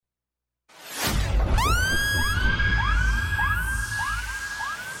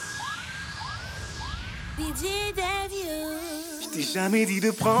dit des vieux. Je t'ai jamais dit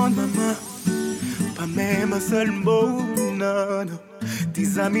de prendre ma main, pas même un seul mot, non, non.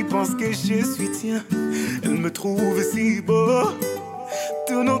 Tes amis pensent que je suis tien, elles me trouvent si beau.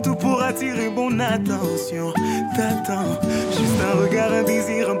 Tournons tout pour attirer mon attention. T'attends, juste un regard, un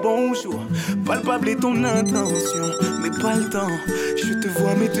désir, un bonjour. Palpable est ton intention, mais pas le temps. Je te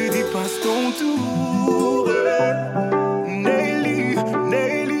vois mais te dépasse ton tour. Nelly,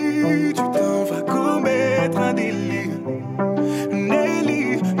 Nelly, tu t'en vas commettre un délit.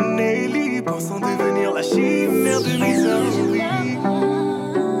 Nelly, Nelly, pensant devenir la chimère de mes envies.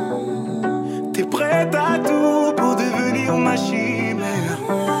 T'es prête à tout pour devenir ma chimère.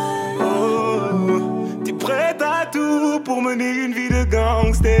 Oh, t'es prête à tout pour mener une vie de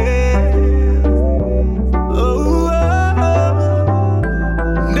gangster. Oh, oh, oh.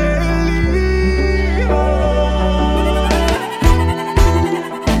 Nelly, oh.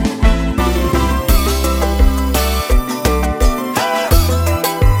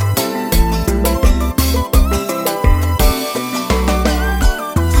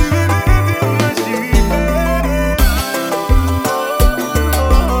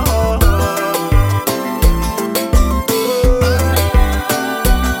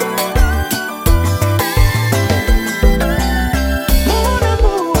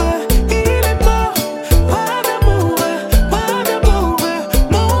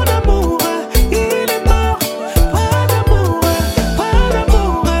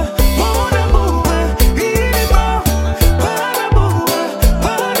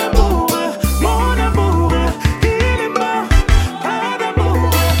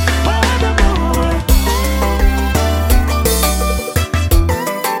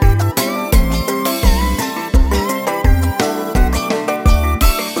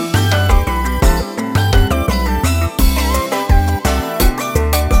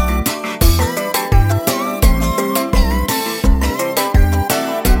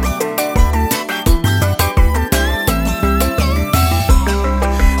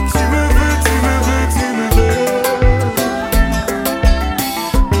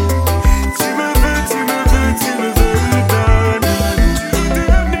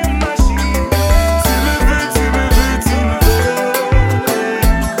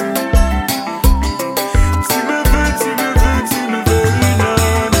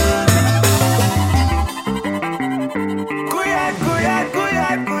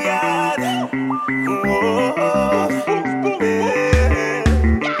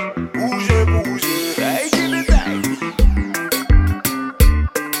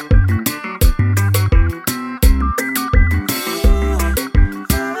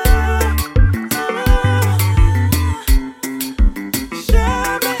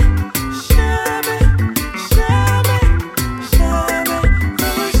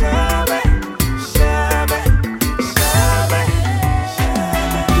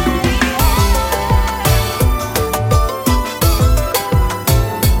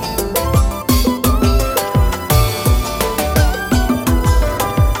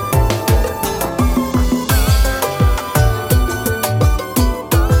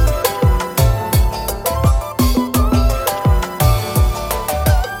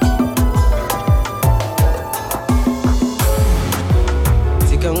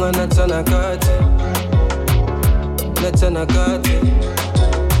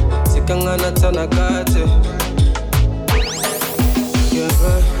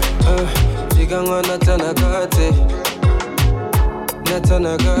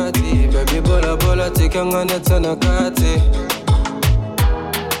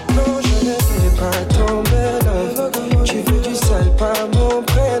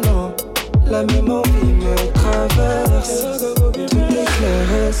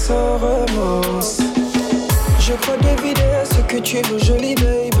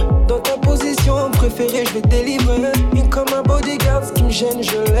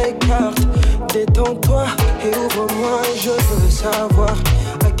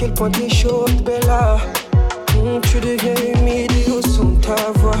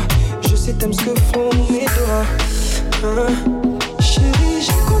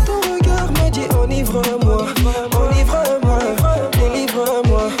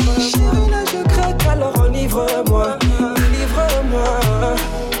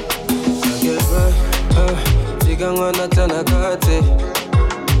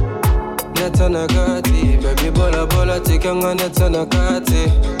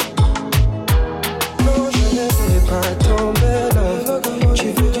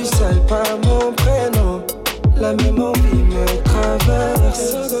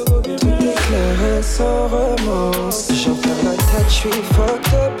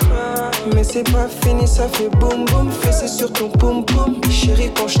 c'est pas fini, ça fait boum boum. Fessé sur ton poum poum. Chérie,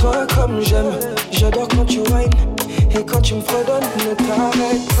 penche-toi comme j'aime. J'adore quand tu whines et quand tu me fredonnes. Ne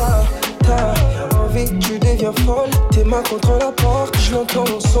t'arrête pas, t'as envie, tu deviens folle. Tes mains contre la porte, je l'entends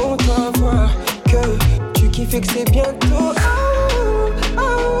au son de ta voix. Que tu kiffes et que c'est bientôt.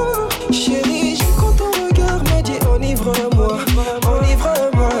 Chérie, j'ai quand ton regard me dit enivre-moi,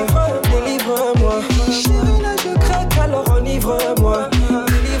 enivre-moi, délivre-moi. Chérie, là je craque, alors enivre-moi,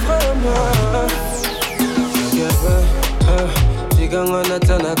 délivre-moi. Tiganga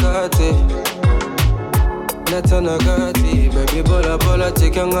natanagati, natanagati. Baby bola bola,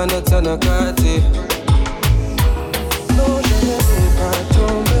 tiganga natanagati. Non, je ne vais pas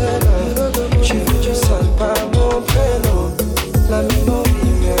tomber là. Tu veux du sale, pas mon prénom. La mémoire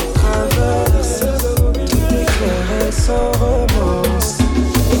me traverse. Tout est clair et sans romance.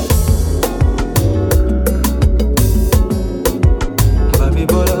 Baby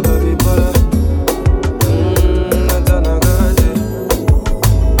bola, baby bola. Natanagati.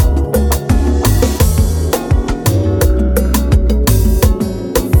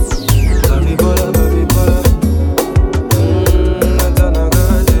 Baby bola, baby bola.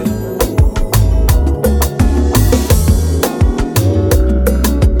 Natanagati.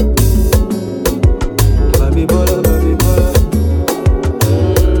 Baby bola, baby bola.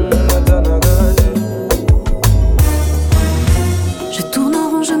 Natanagati. Je tourne en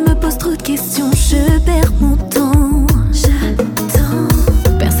rond, je me pose trop de questions, je perds mon temps. J'attends.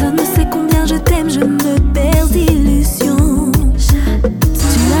 Personne ne sait combien je t'aime, je me perds d'illusions. Tu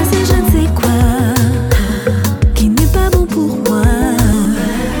as ce je ne sais quoi qui n'est pas bon pour moi.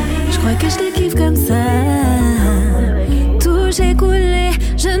 Je crois que je te kiffe comme ça. Tout j'ai coulé,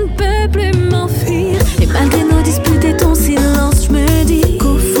 je ne peux plus m'enfuir. Et malgré nos disputes et ton silence, je me dis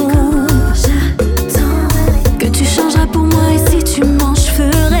qu'au fond, j'attends que tu changeras pour moi. Et si tu mens, je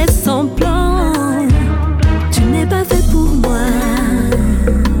ferai semblant. Tu n'es pas fait pour moi,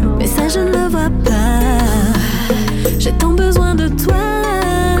 mais ça je ne le vois pas. J'ai tant besoin de toi.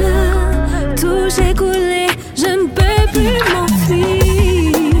 Tout j'ai coulé, je ne peux plus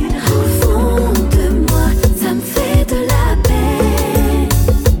m'enfuir. Au fond de moi, ça me fait de la peine.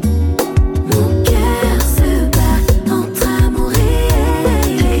 Mon cœur se bat entre amour et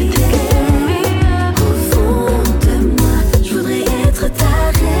haine. Au fond de moi, je voudrais être ta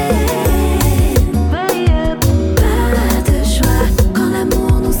reine. Pas de choix quand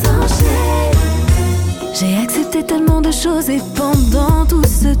l'amour nous enchaîne. J'ai accepté tellement de choses et pendant tout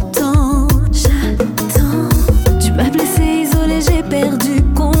ce temps, j'attends. Tu m'as blessé, isolé, j'ai perdu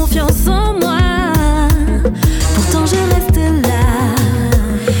confiance en moi. Pourtant je reste là.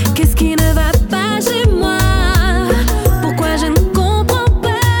 Qu'est-ce qui ne va pas chez moi? Pourquoi je ne comprends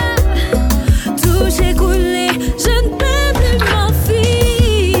pas? Tout j'ai coulé, je ne peux plus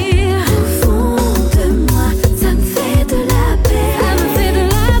m'enfuir. Au fond de moi, ça me fait de la peine. Ça me fait de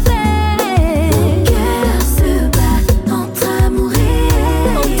la peine. Mon cœur se bat entre amour et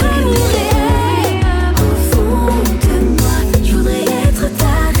haine. Au fond de moi, je voudrais être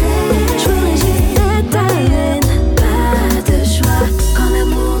ta reine. Je voudrais juste être ta reine. Pas de choix quand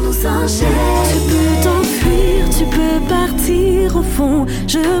l'amour nous enchaîne. Tu peux t'enfuir, tu peux partir. Au fond,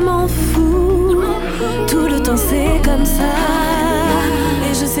 je m'en fous. Tout le temps c'est comme ça.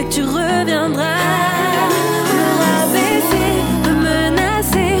 Et je sais que tu reviendras. Me rabaisser, me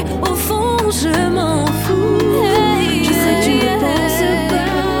menacer. Au fond, je m'en fous. Je sais que tu ne penses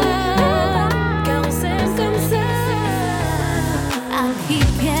pas, car on s'aime comme ça.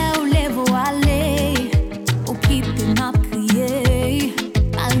 Archi-pierre où les vaux aller, au qui peut m'a crié.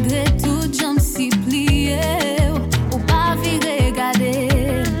 Malgré tout, j'en me suis plié. Ou pas virer, regarder.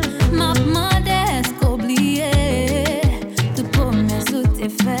 Ma modeste oublié. Tout promesse où t'es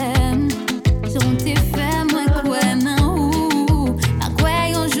fait. J'en t'ai fait, moi, quoi, non. La quoi,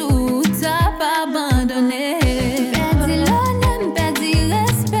 un jour, t'as pas ban.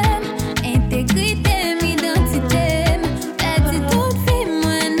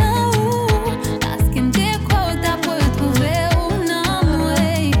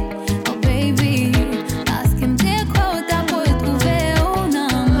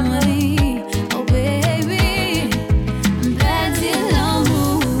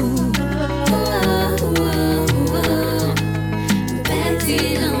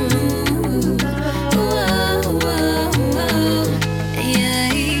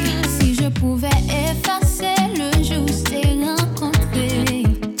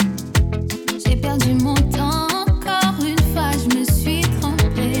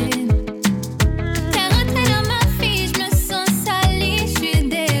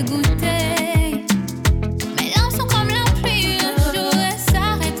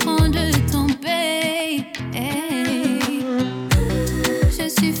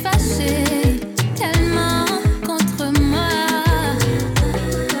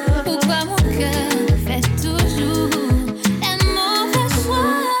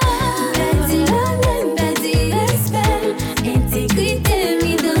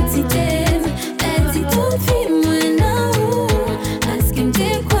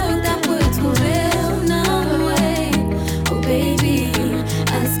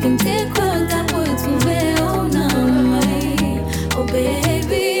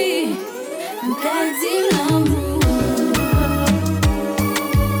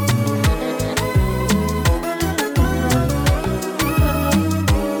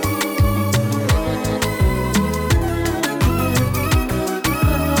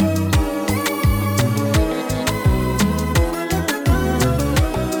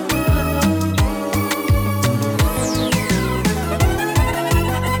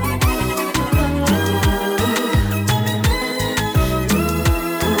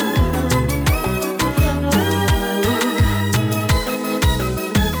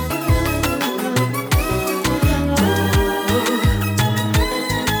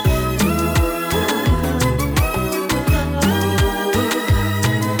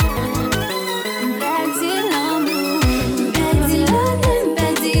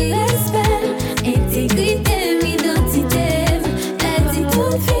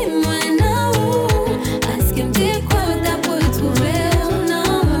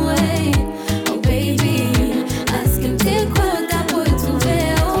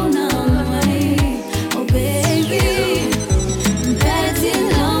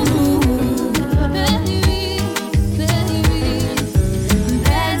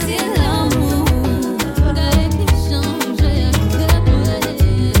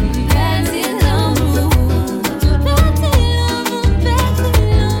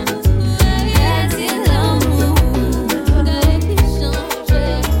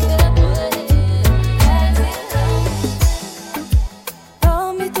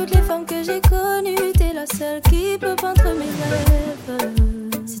 femmes que j'ai connues, t'es la seule qui peut peindre mes rêves.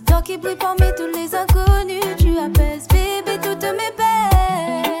 C'est toi qui brille parmi tous les inconnus. Tu apaises, bébé, toutes mes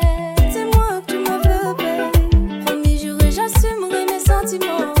peines. C'est moi que tu me veux, babe. Promis, juré, j'assumerai mes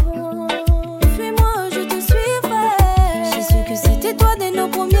sentiments. Fuis-moi, je te suivrai. J'ai su que c'était toi dès nos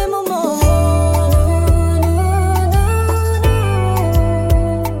premiers moments.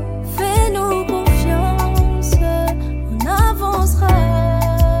 Fais-nous confiance, on avancera.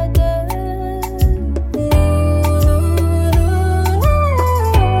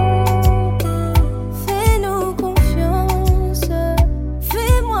 Fais-nous confiance,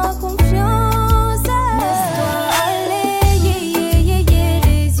 fais-moi confiance. Laisse-toi aller, yeah, yeah, yeah, yeah.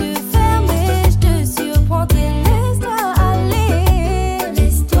 Les yeux fermés, je te surprendrai. Laisse-toi aller,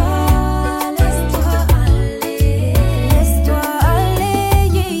 laisse-toi aller. Laisse-toi aller,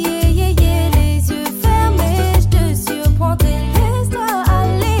 yeah, yeah, yeah, yeah. Les yeux fermés, je te surprendrai. Laisse-toi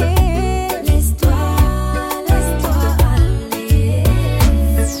aller, laisse-toi aller.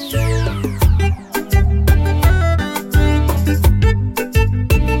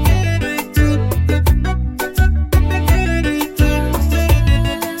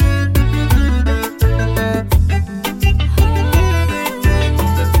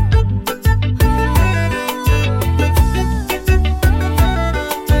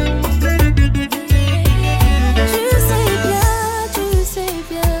 Tu sais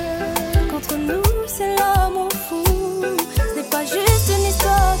bien qu'entre nous c'est l'amour fou. Ce n'est pas juste une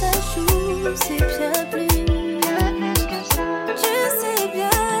histoire d'un chou, c'est bien plus. Tu sais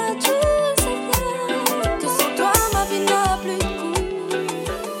bien que sans toi ma vie n'a plus de goût.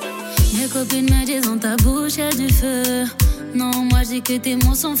 Mes copines me disent dans ta bouche y'a du feu. Non, moi je dis que tes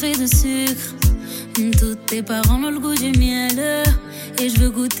mots sont faits de sucre. Tous tes parents ont le goût du miel. Et je veux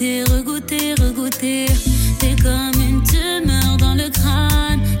goûter, regoûter, regoûter. T'es comme une tumeur dans le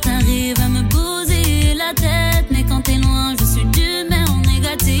crâne. T'arrives à me poser la tête. Mais quand t'es loin, je suis d'humeur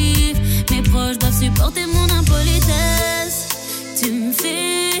négative. Mes proches doivent supporter mon impolitesse. Tu me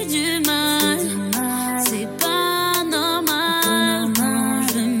fais du mal. C'est pas normal. Non,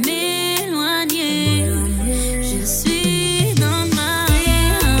 je veux m'éloigner. Je suis dans le mal.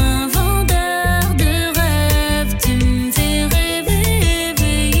 Un vendeur de rêves. Tu me fais rêver,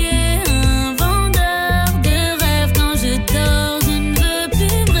 éveiller. Un vendeur de rêves. Quand je dors, je ne veux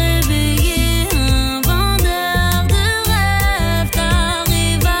plus me réveiller. Un vendeur de rêves.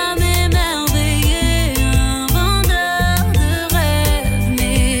 T'arrives à m'émerveiller. Un vendeur de rêves.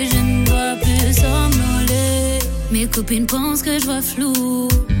 Mais je ne dois plus somnoler. Mes copines pensent que je vois flou.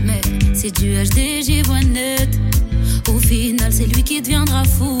 Mais c'est du HD, j'y vois net. Au final, c'est lui qui deviendra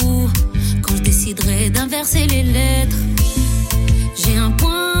fou. Quand je déciderai d'inverser les lettres. J'ai un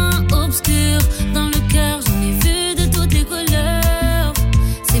point obscur dans le cœur. J'en ai vu de toutes les couleurs.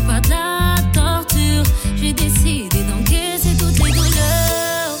 C'est pas de la torture. J'ai décidé d'encaisser toutes les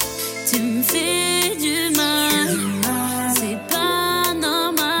douleurs. Tu me fais du mal. C'est pas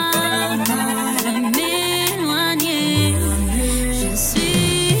normal. Je veux m'éloigner. Je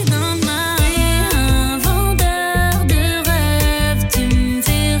suis dans le mal. Un vendeur de rêves. Tu me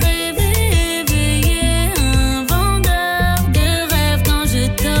fais rêver, éveiller. Un vendeur de rêves. Quand je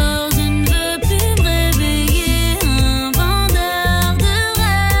dors, je ne veux plus me réveiller. Un vendeur de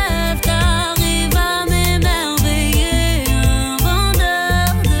rêves. T'arrives à m'émerveiller. Un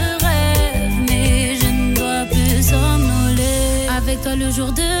vendeur de rêves. Mais je ne dois plus somnoler. Avec toi, le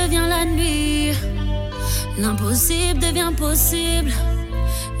jour devient la nuit. L'impossible devient possible.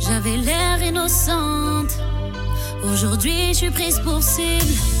 J'avais l'air innocente. Aujourd'hui, je suis prise pour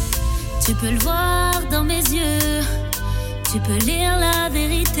cible. Tu peux le voir dans mes yeux. Tu peux lire la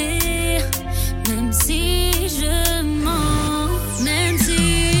vérité. Même si je mens. Même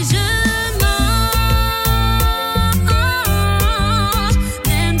si je mens.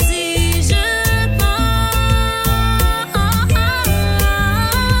 Même si je mens.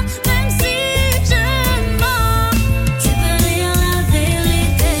 Même si je mens. Tu peux lire la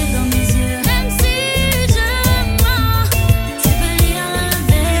vérité dans mes yeux. Même si je mens. Tu peux lire la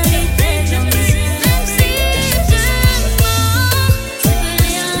vérité dans mes yeux. Même si je mens. Tu peux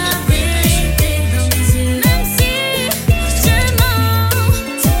lire la vérité dans mes yeux. Même si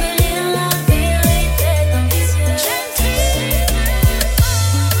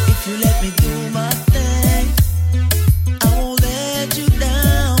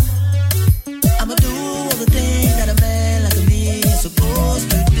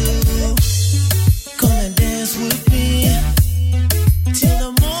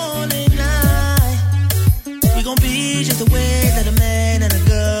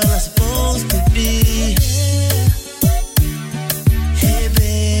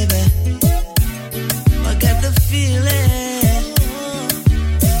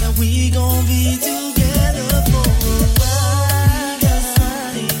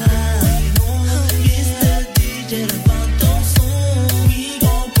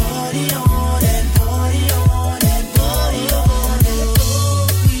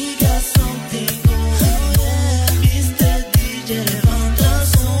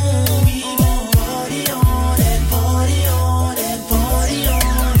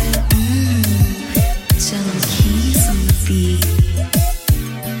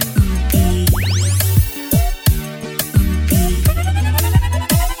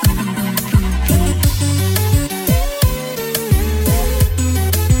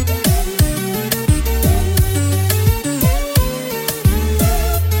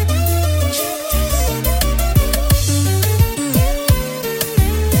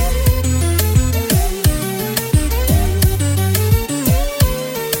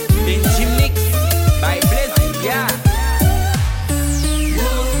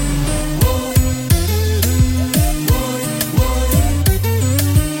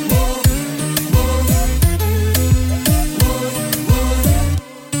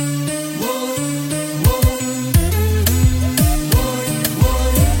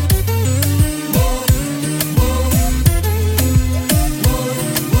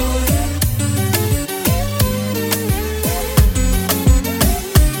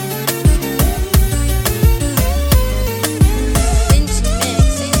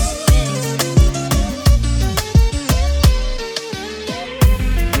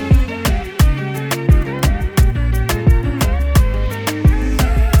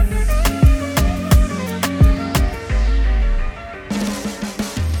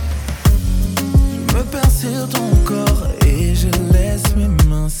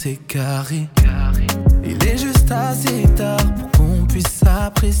carré. Il est juste assez tard pour qu'on puisse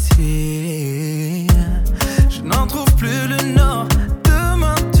apprécier. Je n'en trouve plus le nord.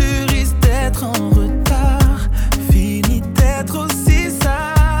 Demain tu risques d'être en retard. Fini d'être aussi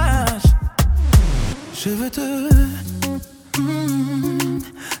sage. Je veux te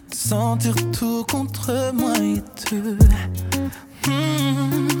sentir tout contre moi et te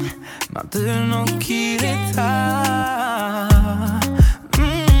maintenant qu'il est tard.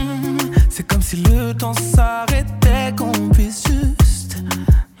 C'est comme si le temps s'arrêtait, qu'on puisse juste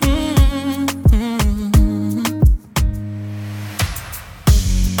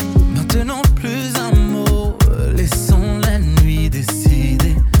maintenant plus un mot. Laissons la nuit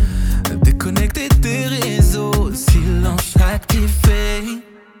décider. Déconnecter des réseaux, silence activé.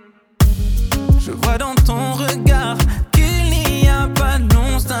 Je vois dans ton regard qu'il n'y a pas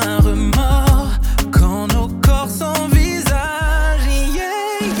d'once d'un remords quand nos corps s'envisagent.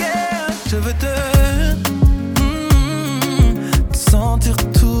 Yeah, yeah. Je veux te sentir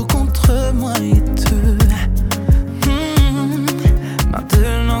tout contre moi et te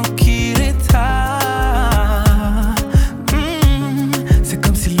maintenant qu'il est tard. C'est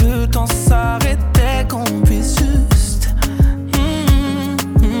comme si le temps s'arrêtait, qu'on puisse juste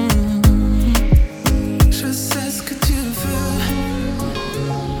je sais ce que tu veux.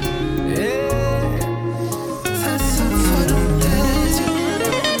 Yeah. Ça se voit dans tes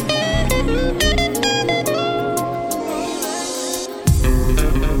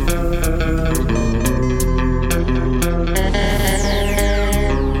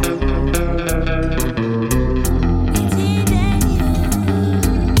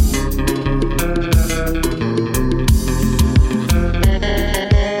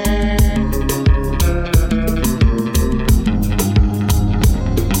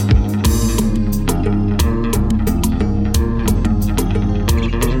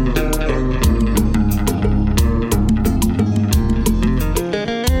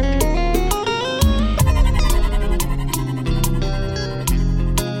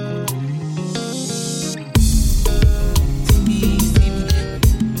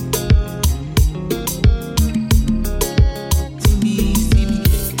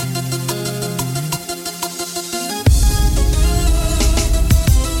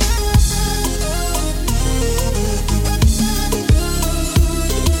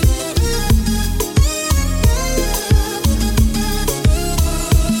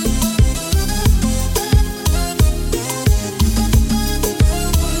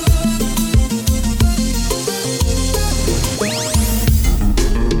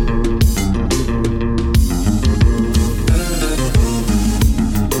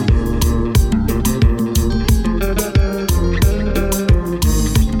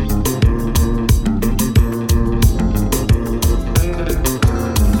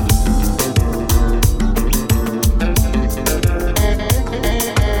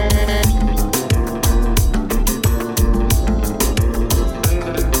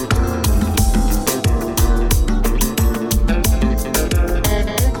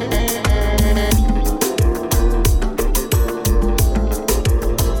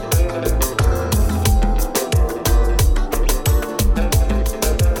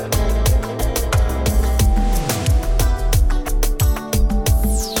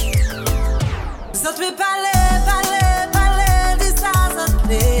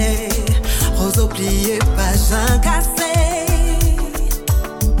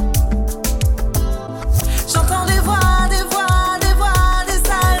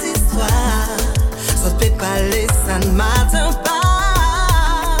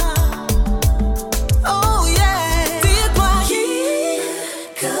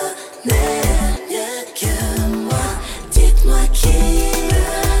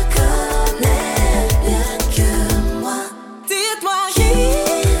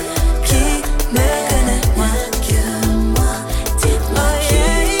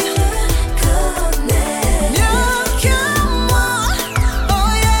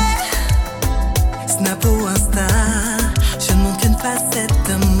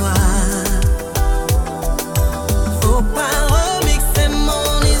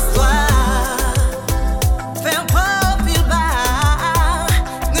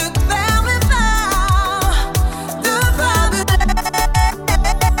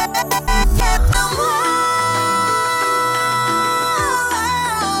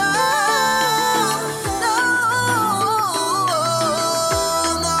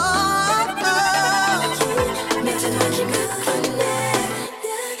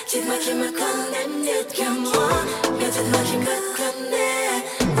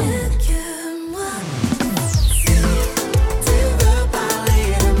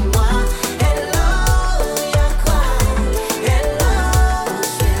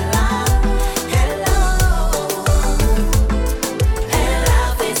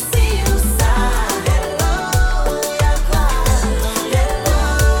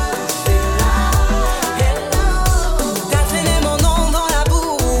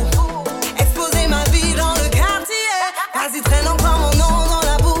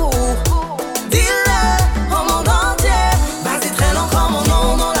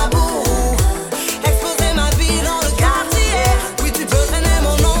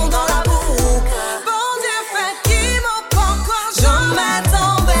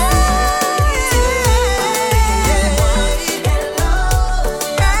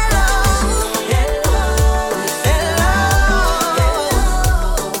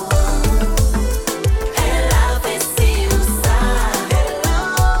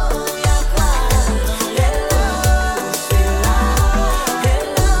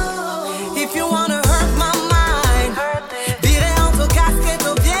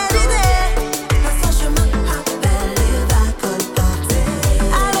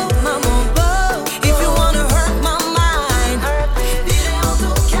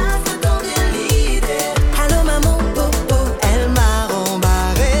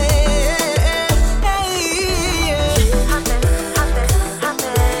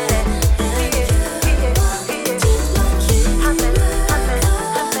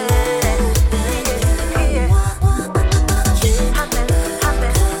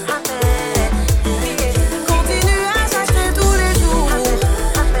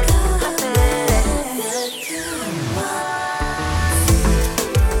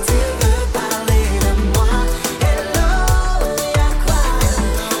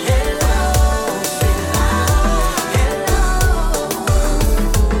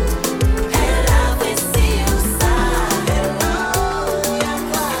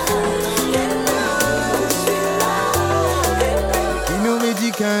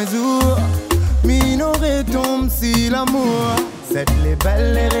qu'un jour, m'ignorer tombe si l'amour. C'est que les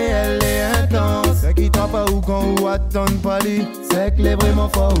belles, les réelles, les intenses. C'est qui t'a pas ou quand ou attendent pas lui. C'est que les vraiment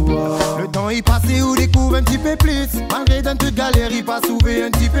fort. Le temps il passe et ou découvre un petit peu plus. Malgré dans toute galère, il passe ouvrir un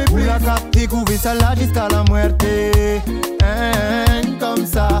petit peu plus. Ou la cap découvrir ça là jusqu'à la muerte. Comme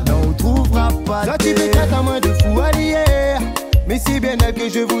ça, non, on trouvera pas. Ça tu peux être à moins de fou allié. Mais c'est bien elle que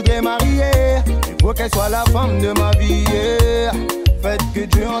je voudrais marier. Il faut qu'elle soit la femme de ma vie. Faites que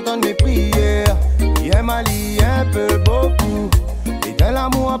Dieu entende mes prières. Il aime Ali un peu beaucoup. Et dans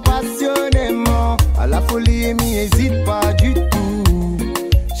l'amour passionnément. À la folie et m'y hésite pas du tout.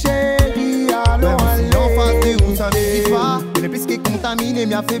 Chérie, allons aller. En face de où ça ne dit pas. Les pistes qui contaminent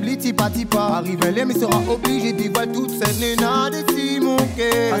m'y affaiblit tipa tipa. Arrive là mais sera obligé d'y voir toute cette néna de si mon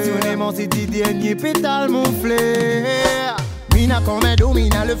cœur. Passionnément c'est dit dernier pétale mon flair. Mina comme un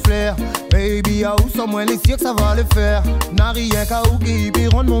domina le flair. Baby, à où sans moi les sûr que ça va le faire. N'a rien qu'à où qui peut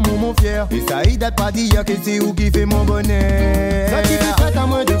rendre mon fier. Et ça y date pas d'hier que c'est où qui fait mon bonheur. Ça qui me traite à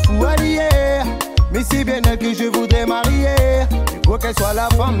moi de fou allié. Mais c'est bien elle que je voudrais marier. Il faut qu'elle soit la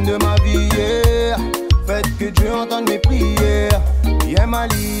femme de ma vie. Faites que Dieu entende mes prières. Il aime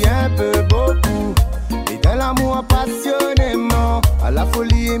Ali un peu beaucoup. Et dans l'amour passionnément. À la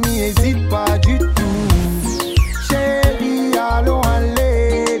folie et m'y hésite pas du tout. Chérie, allons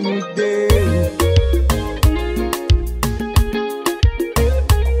aller nous deux.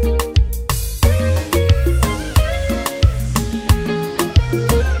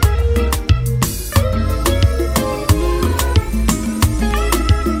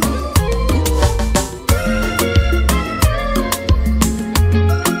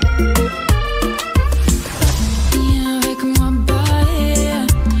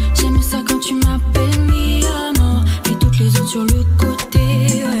 Sur le côté,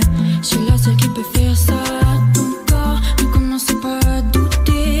 ouais. Je suis la seule qui peut faire ça à ton corps. Ne commencez pas à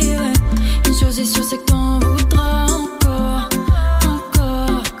douter, ouais. Une chose est sûre, c'est que t'en voudras encore.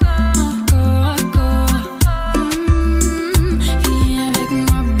 Encore, encore, encore. Viens avec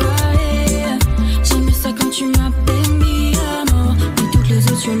moi, bye. J'aimais ça quand tu m'appelles mi amor. Et toutes les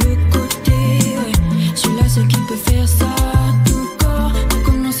autres sur le côté, ouais. Je suis la seule qui peut faire ça à ton corps. Ne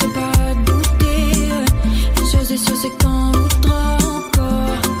commencez pas à douter, ouais. Une chose est sûre, c'est que t'en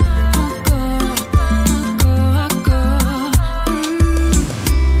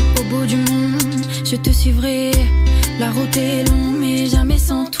je te suivrai, la route est longue mais jamais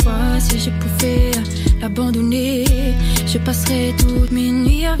sans toi. Si je pouvais l'abandonner, je passerais toutes mes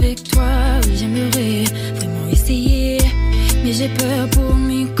nuits avec toi. Oui, j'aimerais vraiment essayer, mais j'ai peur pour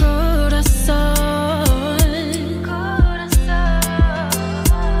mi corazón.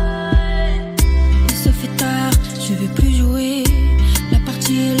 Il se fait tard, je veux plus jouer. La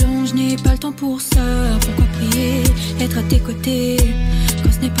partie est longue, je n'ai pas le temps pour ça. Pourquoi prier, être à tes côtés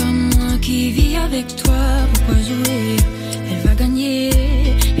quand ce n'est pas moi qui vis avec toi? Pourquoi jouer? Elle va gagner.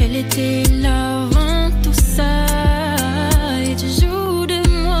 Elle était là avant tout ça. Et tu joues de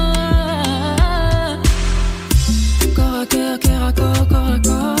moi. Corps à cœur, cœur à corps, corps à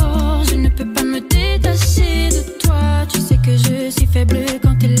corps. Je ne peux pas me détacher de toi. Tu sais que je suis faible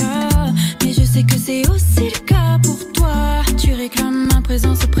quand t'es là, mais je sais que c'est aussi le cas pour toi. Tu réclames ma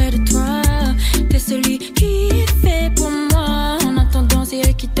présence auprès de toi. T'es celui qui est fait pour moi. En attendant, c'est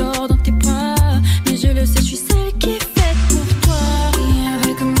elle qui dort dans tes bras. Mais je le sais, je suis celle qui est faite pour toi. Viens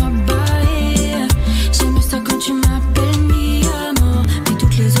avec moi, bye. J'aime ça quand tu m'appelles mi amor. Mais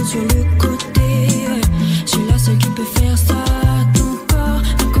toutes les autres sur le côté, ouais. Je suis la seule qui peut faire ça à ton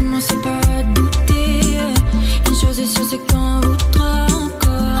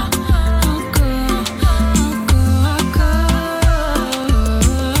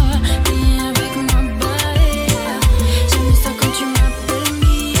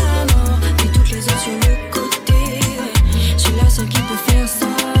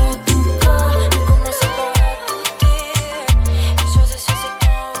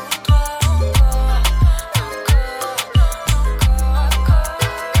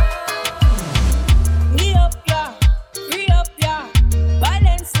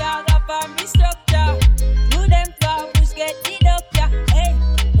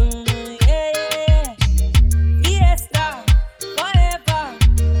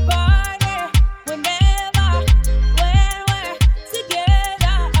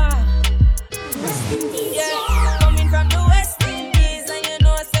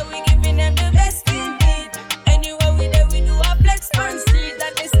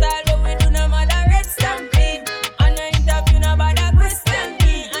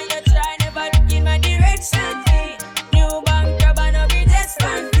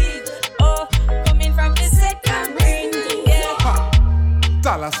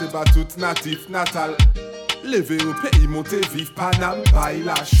Ça là c'est pas tout natif, natal. Levé au pays, monté vif, Panam, bail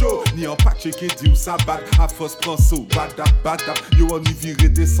la show. Ni en pas checké, dit où ça bat, à force prend saut, badap, yo on y vire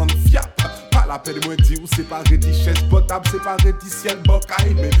descendre fiap. Pas la peine de moi dire où c'est pas ready, chaise potable, c'est pas ready, ciel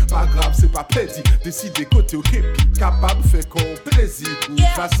bocaille, mais pas grave, c'est pas plaisir. Décider côté ok, puis capable, fait qu'on plaisir, ou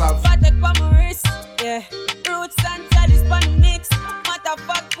face à vous. Patek pa Maurice, yeah. Roots and chalice pan mix. Matter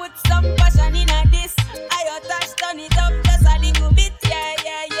fuck, put some passion in a this. I touch, turn it up just a little bit, yeah.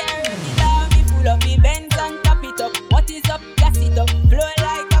 Ready down, me full of me Benz and top it up. What is up, gas it up, flow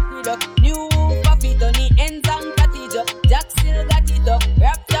like aqueduct. New coffee, on the ends and cut it up. Jack still got it up,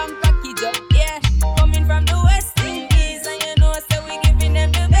 wrapped and package up, yeah. Coming from the West Indies, and you know, so we giving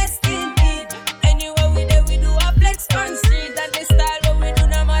them the best indeed. Anywhere we there, we do a flex on street. That the style what we do,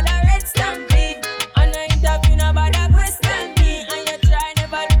 no matter red stampede. And I interview nobody question me. And you try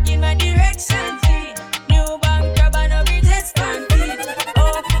never look in my direction, G. New bank crab and no bridges panty.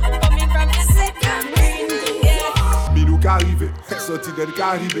 Oh, coming from the second green, yeah. Milou qu'arrivé, sorti de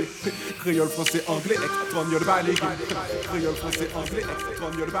Caribé. Créole français anglais, espagnol balégué. Créole français anglais,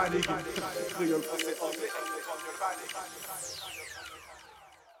 espagnol balégué. Créole français anglais.